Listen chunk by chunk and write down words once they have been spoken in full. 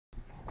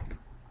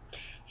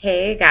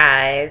Hey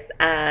guys,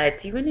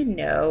 do you want to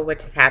know what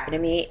just happened to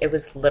me? It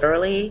was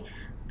literally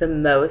the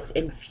most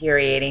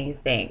infuriating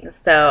thing.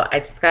 So I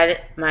just got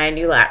my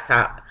new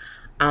laptop.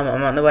 I'm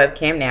on the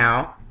webcam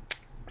now,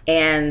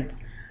 and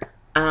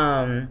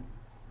um,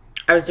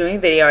 I was doing a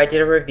video. I did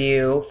a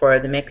review for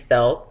the mixed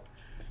silk,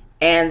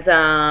 and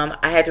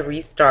I had to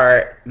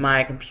restart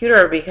my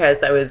computer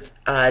because I was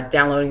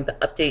downloading the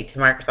update to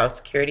Microsoft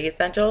Security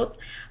Essentials.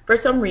 For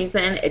some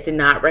reason, it did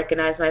not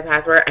recognize my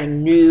password. I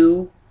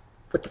knew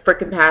what the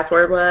freaking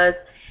password was,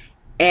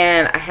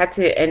 and I had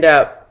to end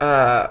up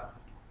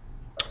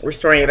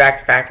restoring it back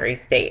to factory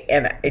state,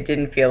 and it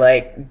didn't feel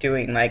like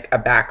doing like a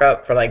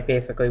backup for like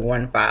basically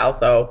one file,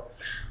 so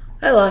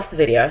I lost the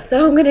video.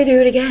 So I'm gonna do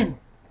it again.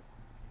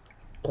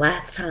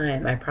 Last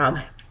time, I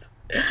promise.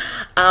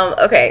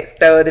 Okay,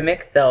 so the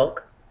mixed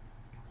silk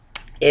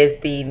is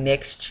the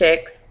Mixed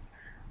Chicks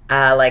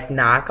like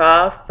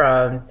knockoff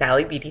from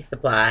Sally Beauty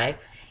Supply.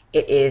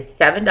 It is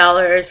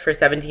 $7 for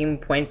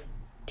 17.25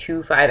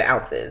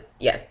 ounces.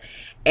 Yes.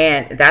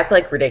 And that's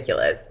like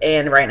ridiculous.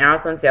 And right now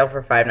it's on sale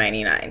for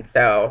 $5.99.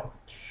 So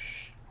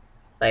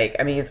like,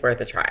 I mean, it's worth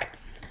a try.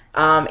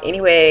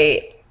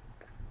 Anyway,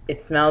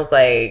 it smells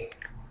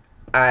like,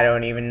 I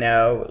don't even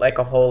know, like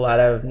a whole lot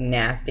of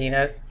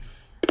nastiness.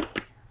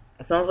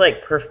 It smells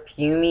like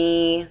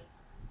perfumey.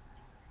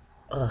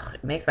 Ugh,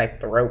 it makes my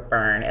throat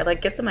burn. It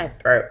like gets in my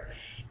throat.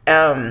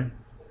 It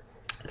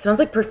smells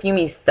like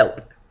perfumey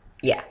soap.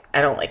 Yeah, I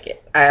don't like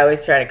it. I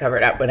always try to cover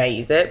it up when I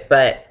use it,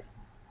 but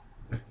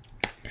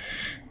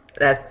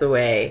that's the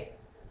way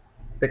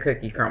the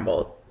cookie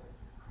crumbles.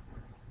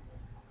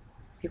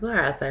 People are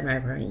outside my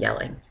apartment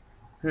yelling.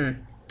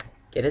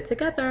 Get it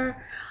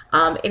together.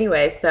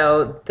 Anyway,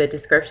 so the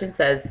description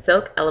says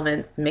Silk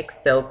Elements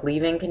Mixed Silk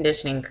Leave-In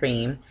Conditioning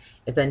Cream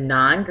is a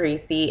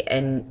non-greasy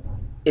and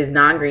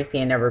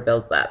never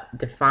builds up.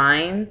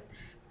 Defines,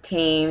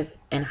 tames,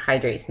 and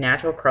hydrates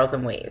natural curls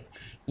and waves.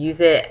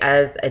 Use it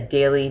as a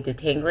daily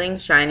detangling,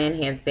 shine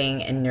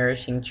enhancing, and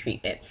nourishing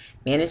treatment.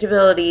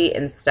 Manageability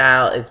and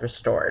style is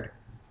restored.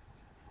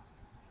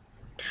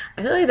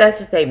 I feel like that's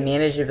just say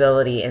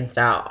manageability and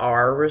style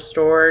are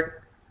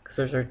restored, because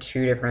those are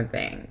two different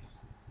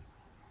things.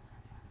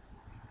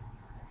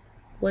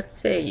 What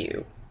say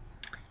you?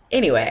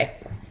 Anyway,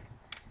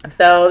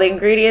 so the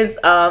ingredients,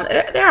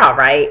 they're all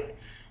right.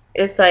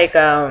 It's like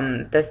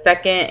the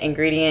second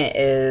ingredient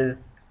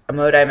is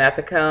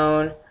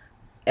amodimethicone.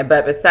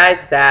 But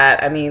besides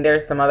that, I mean,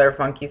 there's some other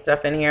funky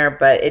stuff in here,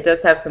 but it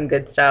does have some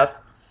good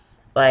stuff.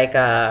 Like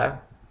the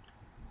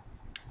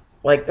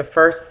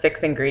first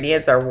 6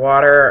 ingredients are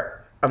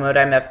water,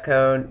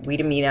 amodimethicone, wheat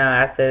amino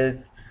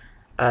acids,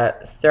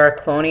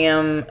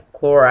 ceraclonium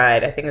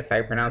chloride, I think that's how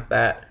you pronounce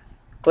that,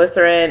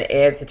 glycerin,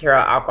 and cetyl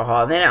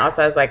alcohol. And then it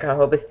also has like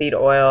jojoba seed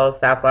oil,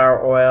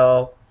 safflower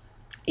oil,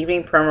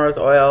 evening primrose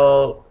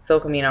oil,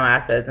 silk amino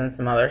acids, and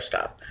some other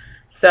stuff.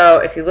 So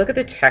if you look at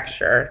the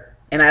texture,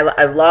 and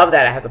I love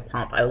that it has a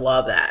pump. I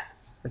love that.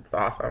 It's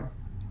awesome.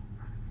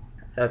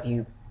 So if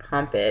you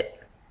pump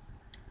it,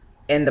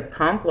 and the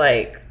pump,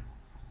 like,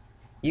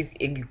 you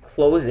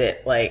close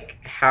it like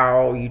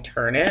how you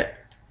turn it.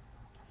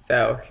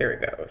 So here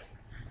it goes.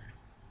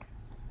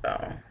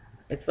 Oh,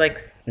 it's like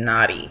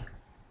snotty.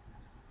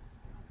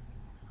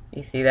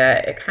 You see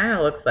that? It kind of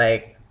looks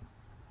like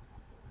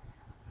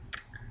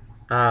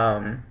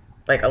a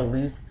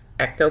loose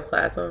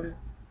ectoplasm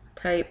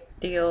type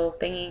deal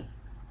thingy.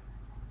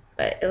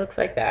 But it looks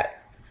like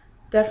that.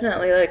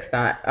 Definitely like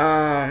snot.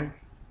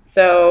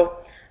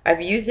 So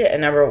I've used it a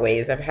number of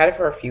ways. I've had it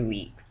for a few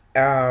weeks.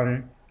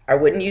 I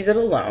wouldn't use it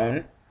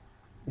alone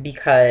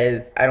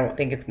because I don't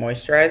think it's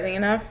moisturizing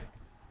enough.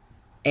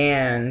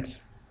 And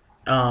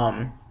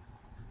I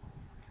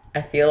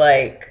feel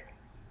like,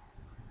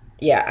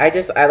 yeah,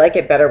 I like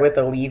it better with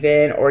a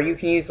leave-in, or you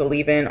can use the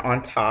leave-in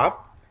on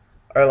top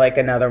or like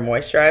another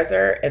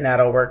moisturizer, and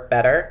that'll work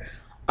better.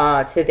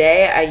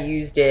 Today I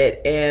used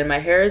it, and my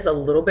hair is a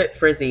little bit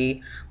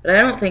frizzy, but I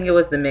don't think it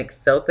was the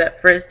mixed silk that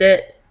frizzed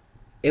it.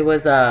 It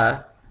was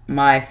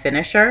my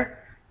finisher,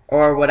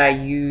 or what I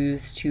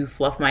use to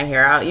fluff my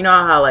hair out. You know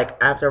how like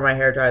after my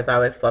hair dries, I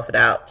always fluff it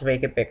out to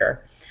make it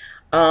bigger.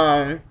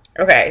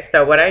 Okay,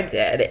 so what I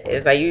did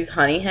is I used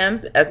honey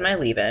hemp as my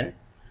leave-in,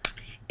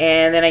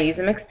 and then I used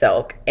a mixed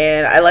silk,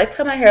 and I liked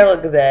how my hair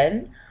looked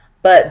then,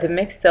 but the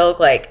mixed silk,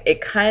 like,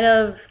 it kind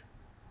of,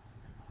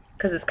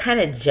 because it's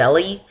kind of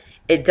jelly,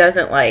 it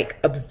doesn't like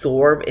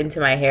absorb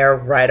into my hair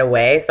right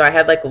away. So I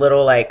had like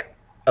little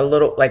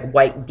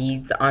white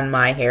beads on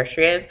my hair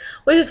strands,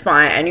 which is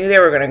fine. I knew they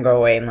were gonna go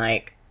away in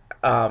like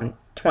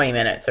 20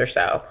 minutes or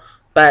so,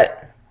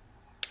 but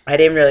I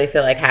didn't really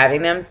feel like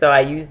having them, so I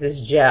used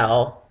this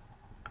gel.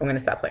 I'm gonna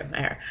stop playing with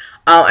my hair.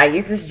 I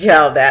used this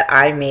gel that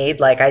I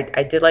made. Like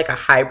I did like a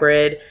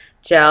hybrid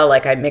gel.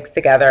 Like I mixed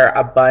together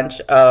a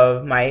bunch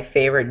of my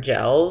favorite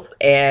gels,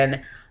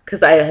 and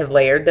because I have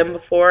layered them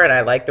before and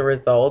I like the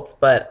results,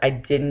 but I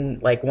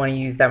didn't like want to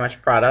use that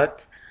much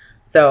product.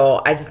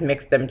 So I just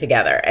mixed them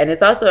together. And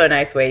it's also a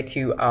nice way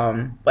to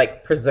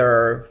like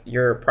preserve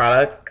your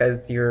products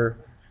because you're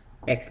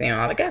mixing them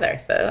all together.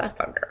 So that's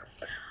longer.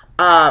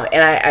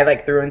 And I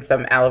like threw in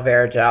some aloe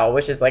vera gel,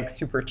 which is like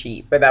super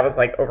cheap, but that was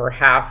like over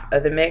half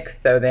of the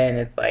mix. So then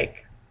it's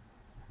like,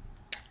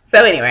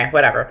 so anyway,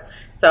 whatever.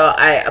 So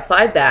I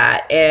applied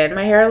that, and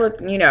my hair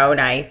looked,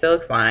 nice. It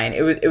looked fine.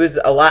 It was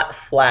a lot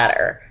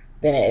flatter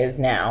than it is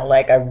now.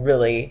 Like I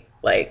really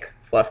like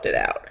fluffed it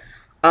out.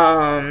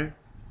 Um,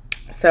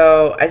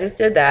 so I just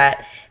did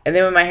that, and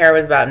then when my hair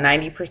was about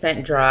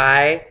 90%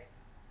 dry,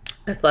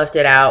 I fluffed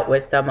it out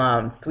with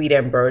some Sweet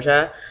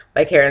Ambrosia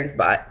by Karen's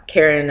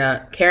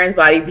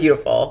Body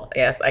Beautiful.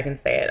 Yes, I can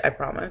say it. I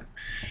promise.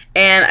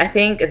 And I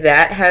think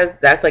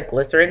that's like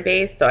glycerin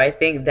based, so I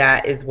think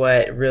that is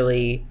what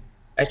really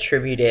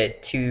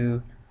attributed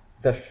to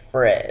the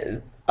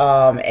frizz.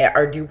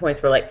 Our dew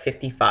points were like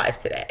 55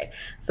 today,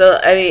 so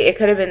I mean it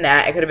could have been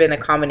that. It could have been the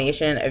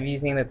combination of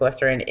using the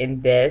glycerin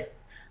in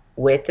this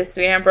with the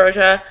Sweet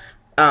Ambrosia.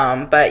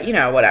 But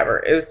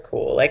whatever. It was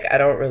cool. Like I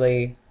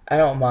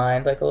don't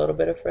mind like a little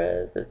bit of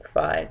frizz. It's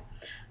fine.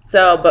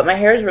 So, but my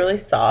hair is really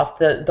soft.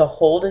 The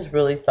hold is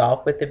really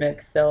soft with the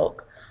mixed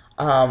silk.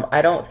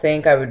 I don't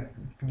think I would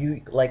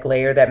like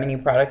layer that many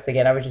products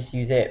again. I would just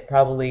use it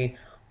probably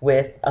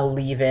with a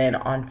leave-in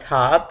on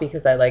top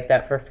because I like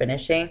that for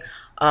finishing.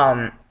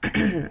 I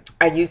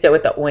used it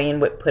with the onion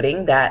whipped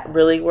pudding. That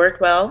really worked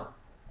well.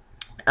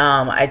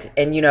 And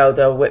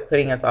the whipped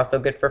pudding is also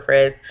good for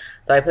frizz,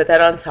 so I put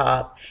that on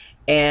top.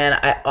 And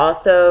I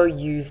also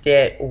used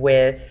it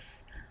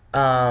with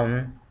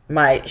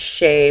my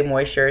Shea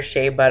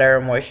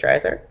Butter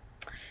Moisturizer,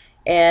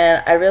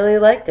 and I really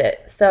liked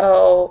it.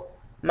 So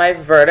my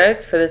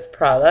verdict for this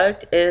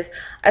product is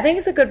I think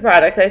it's a good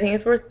product. I think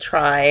it's worth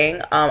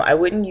trying. I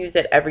wouldn't use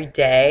it every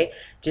day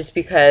just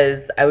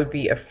because I would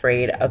be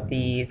afraid of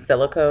the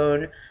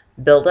silicone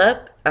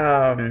buildup.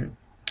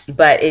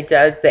 But it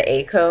does, the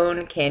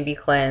Acone can be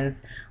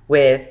cleansed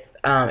with,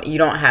 you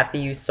don't have to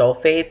use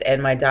sulfates,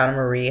 and my Donna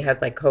Marie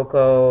has like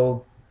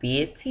cocoa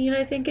betaine,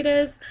 I think it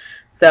is.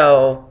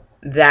 So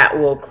that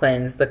will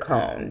cleanse the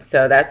cone.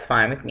 So that's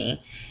fine with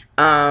me.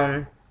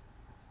 Yeah,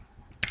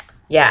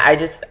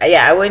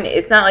 I wouldn't,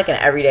 it's not like an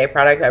everyday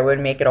product. I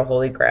wouldn't make it a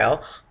holy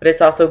grail, but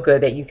it's also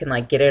good that you can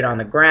like get it on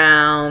the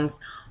grounds,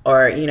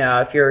 or,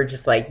 if you're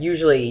just like,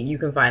 usually you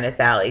can find a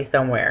Sally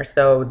somewhere.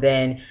 So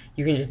then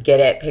you can just get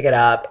it, pick it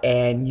up,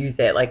 and use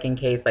it like in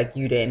case like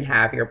you didn't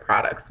have your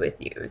products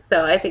with you.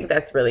 So I think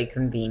that's really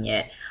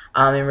convenient,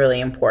 and really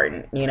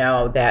important,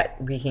 that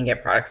we can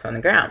get products on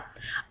the ground.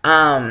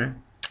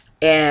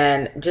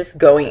 And just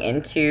going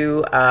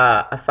into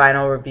a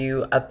final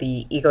review of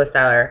the Eco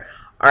Styler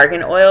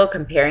Argan Oil,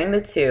 comparing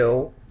the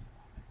two,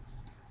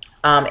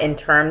 in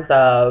terms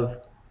of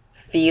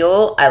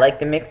feel, I like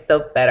the mixed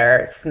silk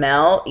better.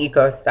 Smell,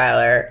 Eco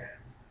Styler.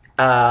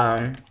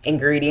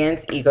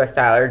 Ingredients, Eco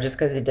Styler, just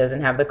because it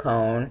doesn't have the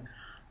cone.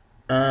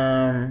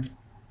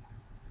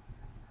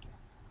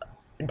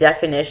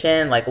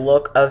 Definition, like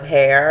look of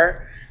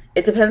hair,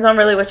 it depends on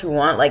really what you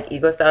want. Like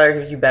Eco Styler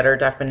gives you better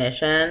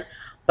definition,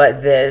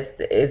 but this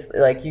is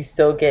like you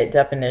still get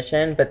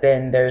definition, but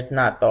then there's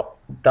not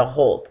the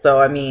hold.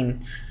 So I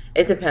mean,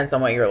 it depends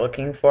on what you're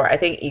looking for. I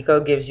think Eco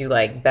gives you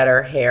like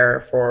better hair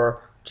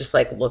for just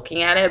like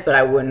looking at it, but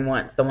I wouldn't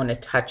want someone to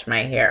touch my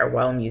hair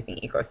while I'm using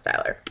Eco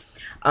Styler.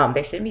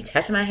 They shouldn't be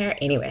touching my hair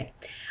anyway.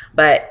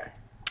 But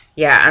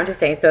yeah, I'm just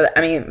saying. So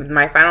I mean,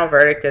 my final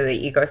verdict of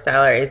the Eco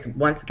Styler is,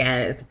 once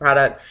again, it's a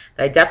product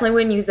that I definitely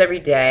wouldn't use every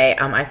day.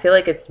 I feel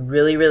like it's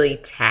really, really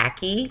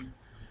tacky,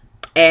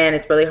 and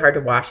it's really hard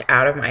to wash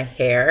out of my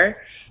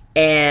hair,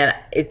 and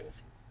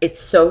it's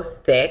so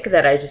thick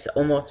that I just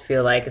almost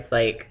feel like it's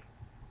like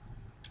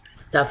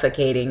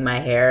suffocating my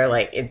hair.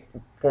 Like it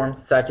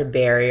forms such a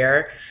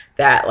barrier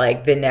that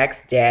like the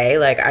next day,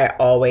 like I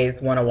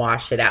always want to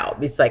wash it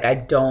out. It's like I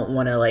don't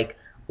want to like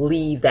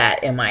leave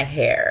that in my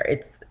hair.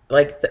 It's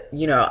like,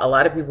 a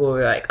lot of people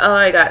were like, oh,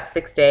 I got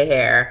 6-day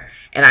hair,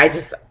 and I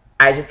just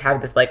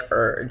have this like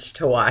urge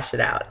to wash it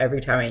out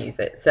every time I use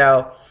it.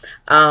 So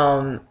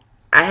I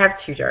have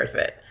 2 jars of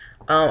it.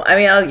 I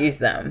mean, I'll use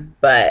them,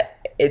 but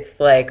it's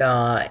like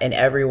an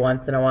every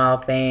once in a while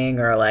thing,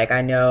 or like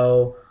I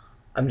know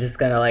I'm just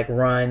gonna like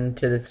run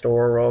to the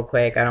store real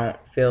quick. I don't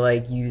feel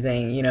like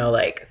using,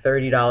 like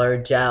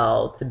 $30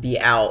 gel to be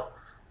out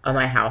of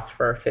my house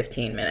for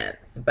 15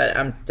 minutes, but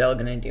I'm still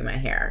gonna do my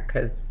hair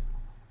because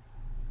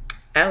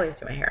I always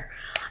do my hair.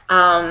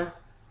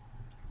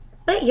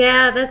 But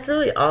yeah, that's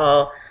really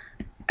all.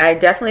 I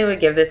definitely would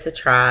give this a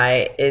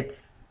try.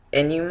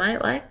 And you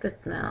might like the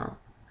smell.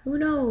 Who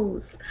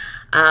knows?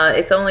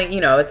 It's only,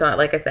 it's on,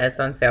 like I said, it's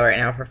on sale right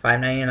now for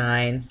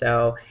 $5.99.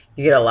 So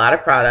you get a lot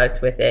of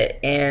product with it,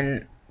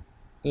 and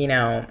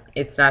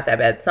it's not that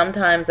bad.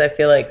 Sometimes I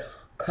feel like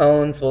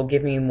cones will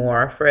give me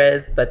more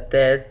frizz, but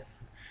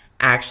this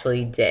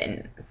actually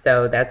didn't.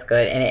 So that's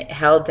good, and it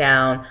held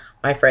down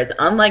my frizz.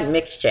 Unlike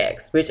Mixed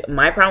Chicks, which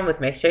my problem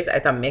with Mixed Chicks, I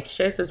thought Mixed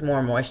Chicks was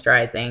more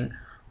moisturizing,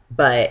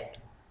 but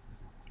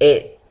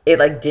it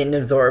like didn't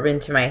absorb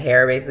into my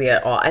hair basically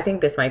at all. I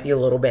think this might be a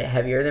little bit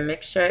heavier than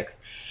Mixed Chicks,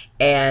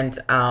 and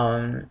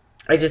I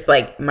just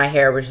like my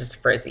hair was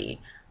just frizzy.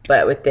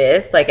 But with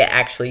this, like it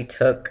actually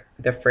took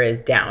the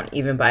frizz down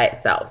even by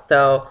itself.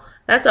 So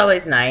that's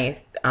always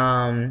nice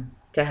to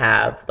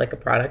have like a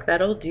product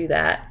that'll do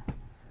that.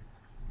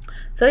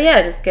 So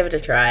yeah, just give it a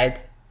try.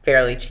 It's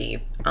fairly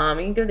cheap. You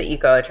can give the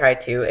Eco a try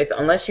too.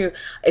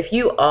 If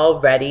you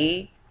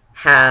already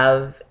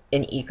have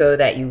an Eco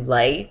that you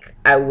like,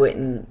 I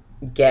wouldn't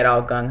get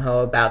all gung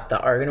ho about the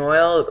argan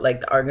oil.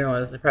 Like the argan oil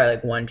is probably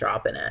like one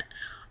drop in it.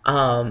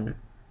 Um,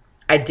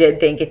 I did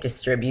think it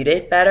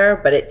distributed better,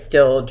 but it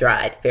still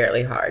dried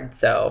fairly hard.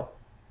 So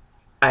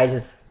I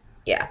just,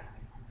 yeah,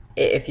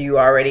 if you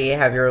already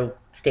have your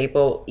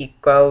staple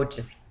Eco,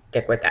 just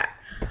stick with that.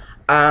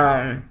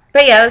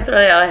 But yeah, that's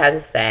really all I had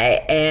to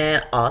say.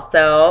 And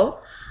also,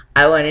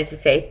 I wanted to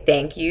say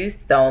thank you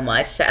so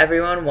much to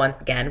everyone once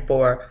again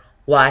for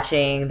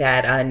watching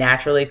that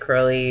Naturally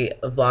Curly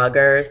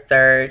vlogger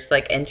search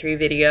like entry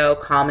video,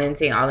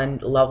 commenting on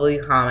the lovely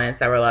comments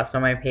that were left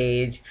on my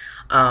page,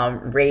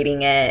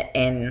 rating it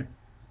and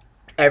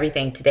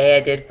everything. Today I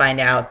did find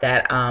out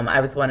that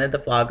I was one of the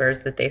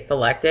vloggers that they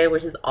selected,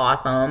 which is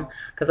awesome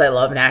because I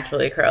love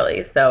Naturally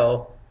Curly.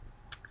 So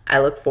I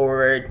look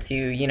forward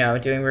to,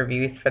 doing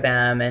reviews for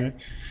them and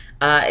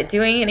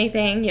doing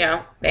anything,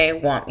 they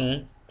want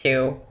me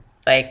to,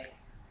 like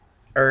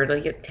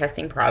early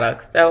testing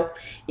products. So,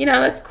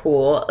 that's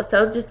cool.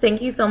 So just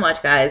thank you so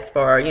much, guys,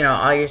 for,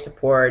 all your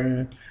support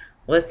and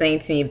listening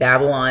to me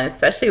babble on,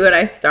 especially when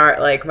I start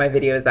like my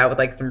videos out with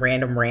like some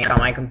random rant on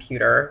my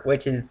computer,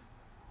 which is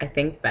I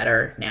think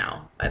better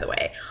now, by the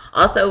way.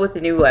 Also with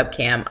the new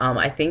webcam,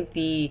 I think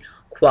the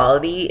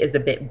quality is a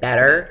bit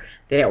better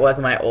than it was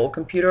on my old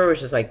computer,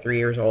 which is like 3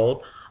 years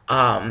old.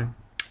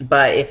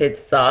 But if it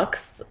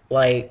sucks,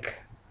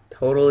 like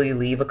totally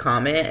leave a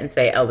comment and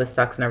say, oh, this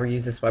sucks, never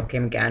use this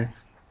webcam again.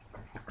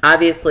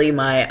 Obviously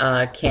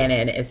my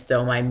Canon is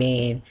still my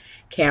main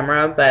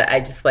camera, but I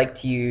just like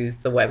to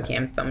use the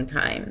webcam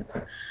sometimes.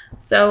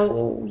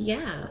 So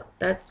yeah,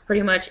 that's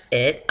pretty much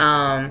it.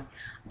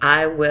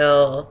 I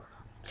will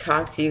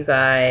talk to you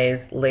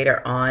guys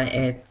later on,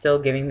 and it's still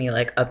giving me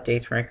like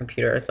updates for my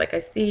computer. It's like, I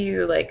see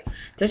you, like,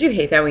 don't you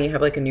hate that when you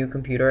have like a new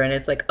computer and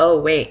it's like, oh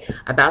wait,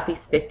 about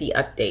these 50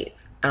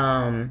 updates.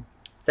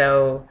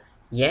 So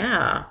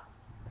yeah,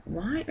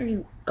 why are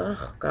you,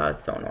 oh god,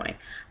 so annoying.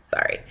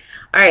 Sorry.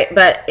 All right,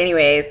 but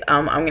anyways,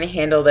 I'm gonna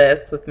handle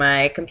this with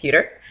my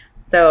computer,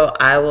 so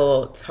I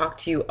will talk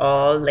to you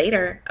all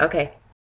later. Okay,